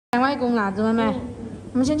外公啦，姊妹们，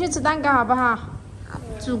我们先去吃蛋糕好不好？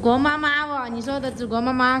祖国妈妈哦，你说的祖国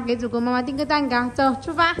妈妈，给祖国妈妈订个蛋糕，走，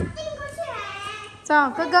出发。走，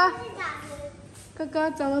哥哥，哥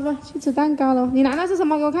哥走了不？去吃蛋糕了。你拿的是什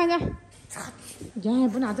么？给我看一下。呀，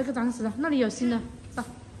不拿这个脏死了，那里有新的。走，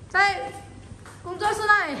在工作室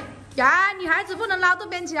那里。呀，女孩子不能捞这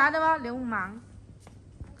边起来的吗？流氓！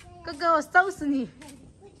哥哥，我收拾你！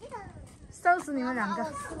收拾你们两个！我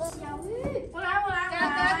来，给他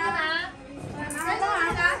拿，拿过来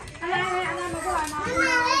吗？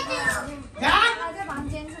在房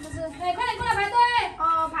间是不是？哎，快点过来排队！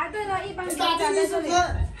哦，排队的一般都在这里。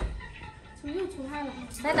又出汗了。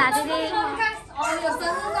在哪弟弟？你看，哦，有生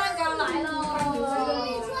日蛋糕来了。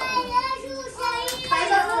白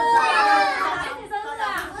生日啊！你生日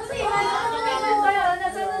啊？不是你们所有人的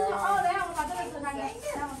生日哦，等一下我把这个纸拿给你。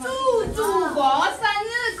祝祖国生日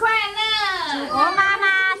快乐！祖国妈妈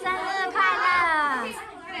生日快乐！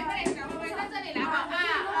快点，小灰灰在这里来好啊！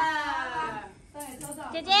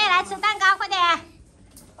姐姐来吃蛋糕，快点！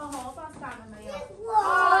哦，放伞了没有？哇！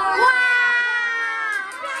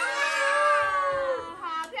好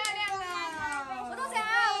漂亮啊！我都想要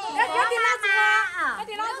点蜡烛吗？要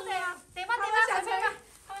点蜡烛吗？点吧，想吃吗？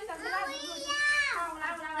他们想吃蜡烛。我来，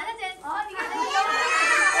来这边。哦，你看那个。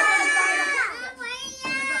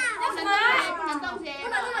要什么？不能动先，不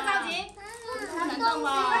能这么着急。不能动哦。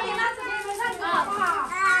点蜡烛，点蜡烛好不好？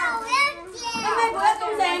妹妹不要动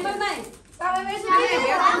噻，妹妹。大妹妹是妹妹，不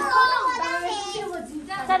要动。大妹妹是我紧张。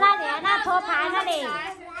在那里，那托盘那里。那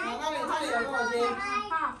里有跟我接。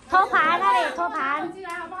好。托盘那里，托盘。进来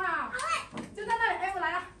好不好？就在那里。哎，我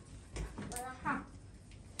来了。好。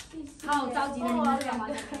好着急的你们两个。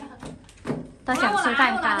都想吃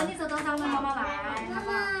蛋糕。你手头上的妈妈来。妈妈。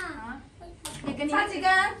你跟你插几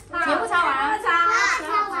根？全部插完。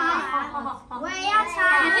我也要插。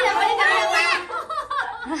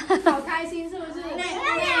好开心是不是？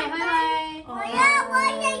我要。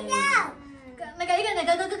那个一个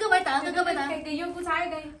哥没等，给优姑插一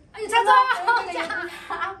根。哎，插错了。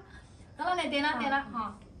等了你点了，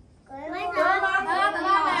好。得了吗？等了。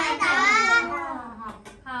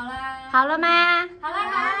好了。好了吗？好了，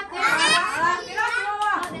可以了。好了，给他说吧。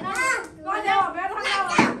快点，我不要烫到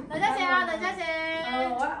了。等下先。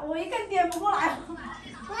我一根点不过来。我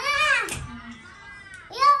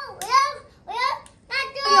要，那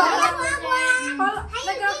就好了，那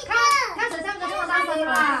个开始唱歌这么大声了。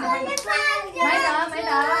没得。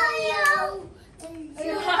哎呦，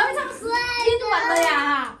还会唱诗哎！听完了呀。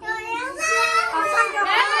好，唱歌。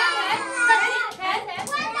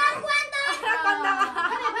关灯啊！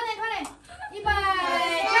快点，预备，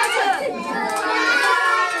开始。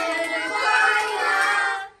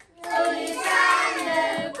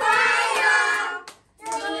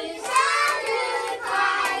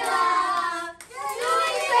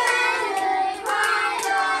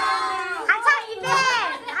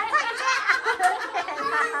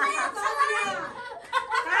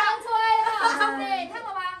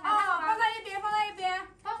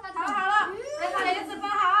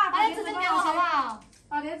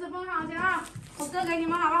给你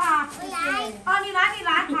们好不好？我来。哦，你来，好，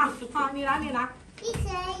你来。一人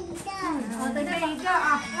一个。我等下一个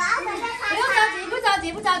啊。不着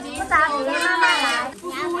急，慢慢来。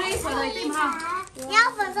不鼓励谁的定哈。你要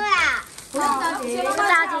粉对啊？不着急，慢慢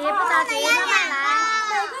来。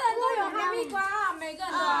每个人都有哈密瓜啊，每个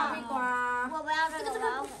人都有哈密瓜。我不要这个，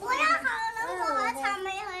我要好了，我草莓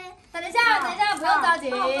和。等一下，不用着急。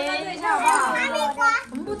等一下好不好？哈密瓜。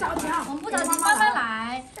我们不着急，慢慢来。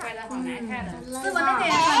拍的好难看的。是我那边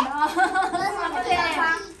看的啊。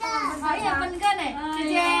还有分个呢，姐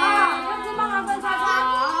姐。用这帮忙分叉叉。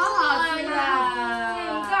好吃啊！一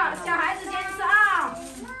个小孩子先吃啊。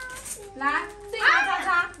来，自己拿叉叉。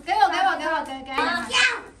给我。妈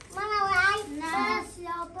妈，我来。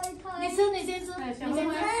你吃，你先吃。这个。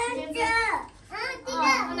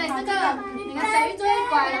这个，你看谁最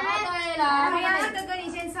乖了？对了。那哥哥你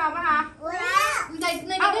先吃好不好？我要。你给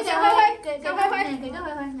小灰灰，给个灰灰。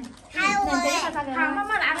还有我。好，慢慢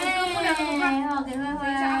来，哥哥不了怎么办？好，给灰灰。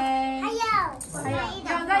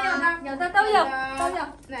有的都有。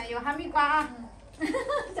对，有哈密瓜啊。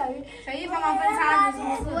小玉帮忙分叉，你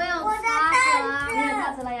是不是？我有叉子啊，你有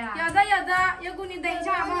叉子了呀？有的，优姑你等一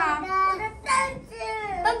下好不好？我的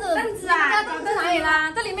凳子啊，在哪里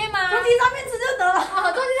啦？这里面吗？从地上面吃就得了。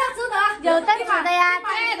哦，坐地上吃的。有凳子的呀，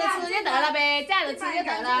站着吃就得了呗，站着吃就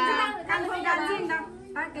得了。看会干净的，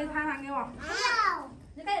来给糖给我。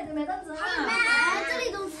你看有没有凳子啊？这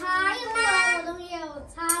里都擦，我都有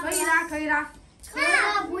擦。可以的。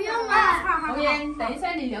不用了。红颜，等一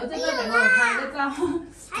下你留这个给我拍个照。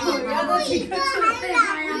还有这个，不用了。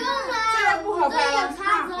这个不好拍了。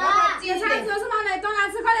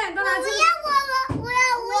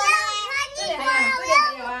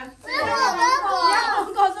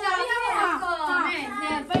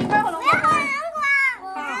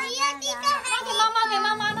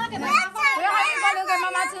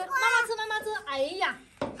呀，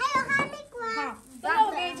还有哈密瓜。好，那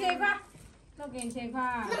我给你切一块，我给你切一块。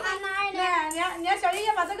来，你要小姨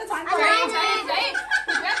要把这个传过来。小姨，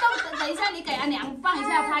你不要动，等一下你给阿娘放一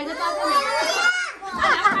下，拍一个照片。阿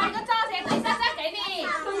娘拍一个照片，等一下再给你。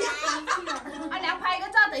阿娘拍一个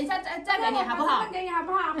照，等一下再给你，好不好？给你好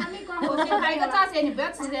不好？哈密瓜，我先拍一个照片，你不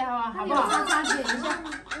要吃的好不好？擦剪一下。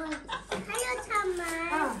还有草莓。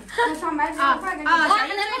草莓啊快给你。小姨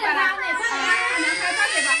过来了，阿娘拍照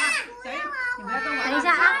片吧啊！小姨，你不要动我。等一下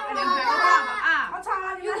啊，阿娘拍个照吧啊！我操！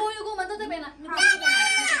预估我们都这边了，你看这边，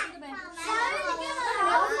小鱼，你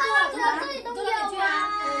给我这里都有啊。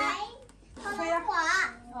可以了。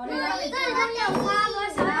这里都有花吗？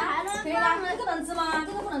小孩呢？可以了，这个能吃吗？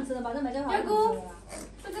这个不能吃的吧？这没叫好。月姑，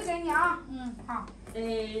这个给你啊。好。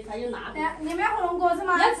他又拿等下你们要火龙果是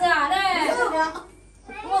吗？要吃啊？对。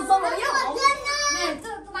我送了又。我真的。这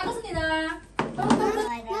哪个是你的？妈妈，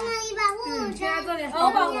你保护我。切在这里。我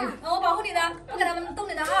保护你的，不给他们动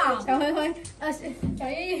你的啊。小灰灰，小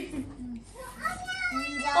姨。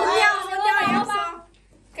我掉也要收。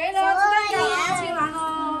可以了，这个切完喽。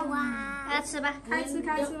大家吃吧，开吃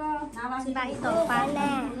喽。拿吧，吃吧，一口吧。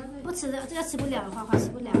不吃的，这个吃不了，花花吃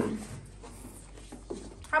不了。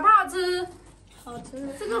好不好吃？好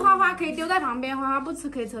吃。这个花花可以丢在旁边，花花不吃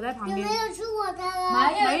可以扯在旁边。有没有吃我的了？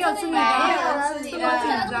没有吃你的，这个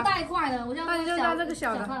这么大一块的，我就那你就拿这个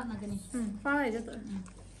小的，拿给你。放那里就得了。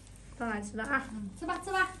都来吃了啊！吃吧，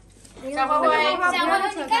吃吧。小灰灰，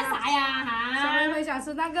你干啥呀？小灰灰想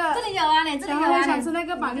吃那个。这里有啊，你这里有啊。小灰灰想吃那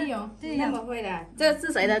个板栗油。那么会的，这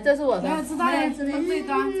是谁的？这是我的。没有吃到的，这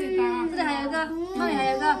端。这里还有一个，那里还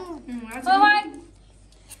有一个。我要吃。灰灰，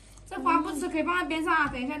这花不吃可以放在边上啊，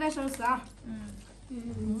等一下再收拾啊。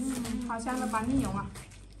好香的板栗油啊！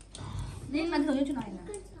你垃圾桶又去哪里了？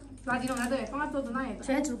垃圾桶在这里，放在桌子那里。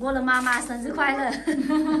全祖国的妈妈生日快乐！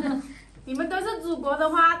你们都是祖国的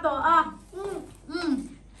花朵啊！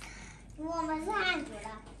我们是汉族的。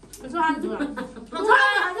我是汉族的，好吃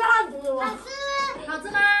还是汉族的我。好吃。好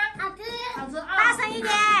吃吗？好吃。好吃啊！大声一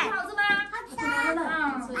点！好吃吗？好吃。好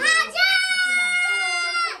吃。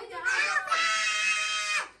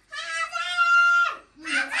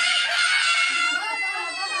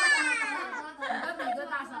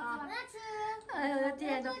哎呦，我的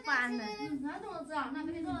天，都翻了。哪怎么吃啊？那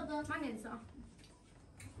给你做了多，慢点吃啊。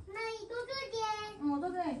那你多这点。我都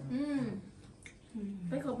可以。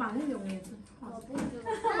这口板栗油我也吃。我坐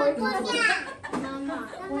下。妈妈，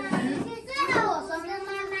你是最好我生日妈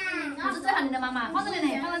妈。我是最好你的妈妈，放这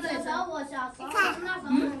里呢，放在这里吃。我小时候那时候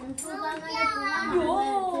能吃的那个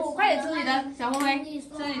哟，快点吃你的，小灰灰，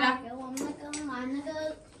吃你的。给我们那个买那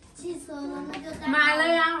个汽车的那个蛋糕。买了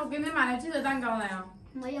呀，我给你买了汽车蛋糕了呀。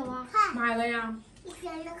没有啊。买了呀。一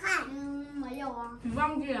天的看。没有啊。你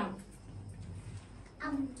忘记了？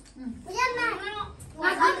不要买。我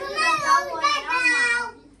生日蛋糕。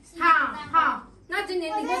好，那今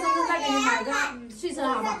年你过生日再给你买个汽车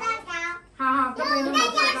好不好？好，给你们买汽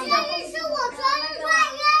车蛋糕。是我生日快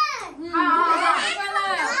乐。好，都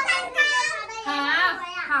买蛋糕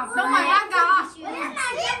啊！我要买这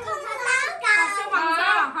口的蛋糕。先买了，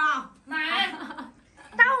好，买，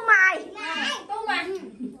都买，都买，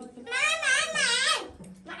买。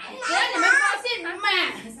只要你们高兴，买，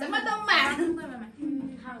什么都买。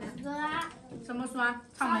好的。什么酸？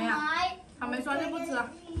草莓啊？草莓酸就不吃了。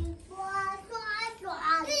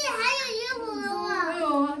这里还有一个火龙哎呦，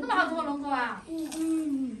那么好吃火龙果啊！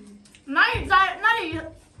哪里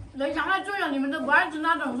人养太重了，你们都不爱吃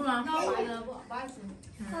那种是吗？那我买的不爱吃。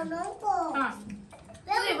火龙果。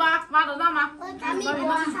自己挖得到吗？哈密瓜。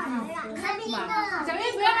哈密瓜。小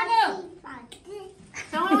玉不要那个。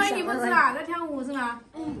小灰灰你不吃啊？在跳舞是吗？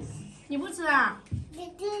你不吃啊？给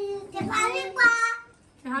哈密瓜。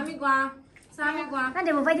给哈密瓜，吃哈密瓜。那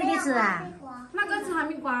你不喂弟弟吃啊？那个吃哈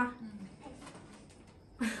密瓜。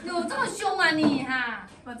有这么凶啊你哈？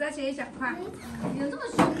我再切一小块。有这么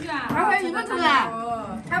凶啊？灰灰你不吃啊？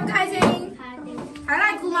开不开心？还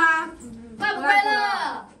赖哭吗？快不快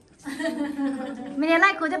乐？明天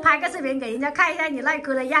赖哭就拍个视频给人家看一下你赖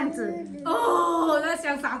哭的样子。哦，那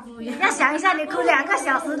像傻子一样。要想一下你哭2个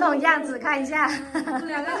小时那种样子，看一下。2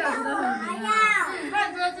个小时都很明啊。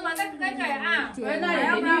快吃完再给啊！回来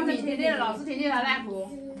要不要跟甜甜老师甜甜来赖谱？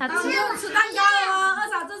他不用吃蛋糕了哦，二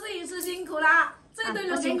嫂这次饮食辛苦啦，这一堆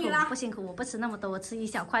就给你了。不辛苦，我不吃那么多，我吃一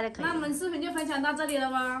小块就可以。那我们视频就分享到这里了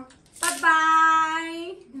哦，拜拜，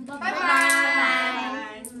拜拜，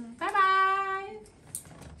拜拜。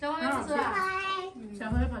小灰不吃了。小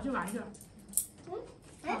灰跑去玩去了。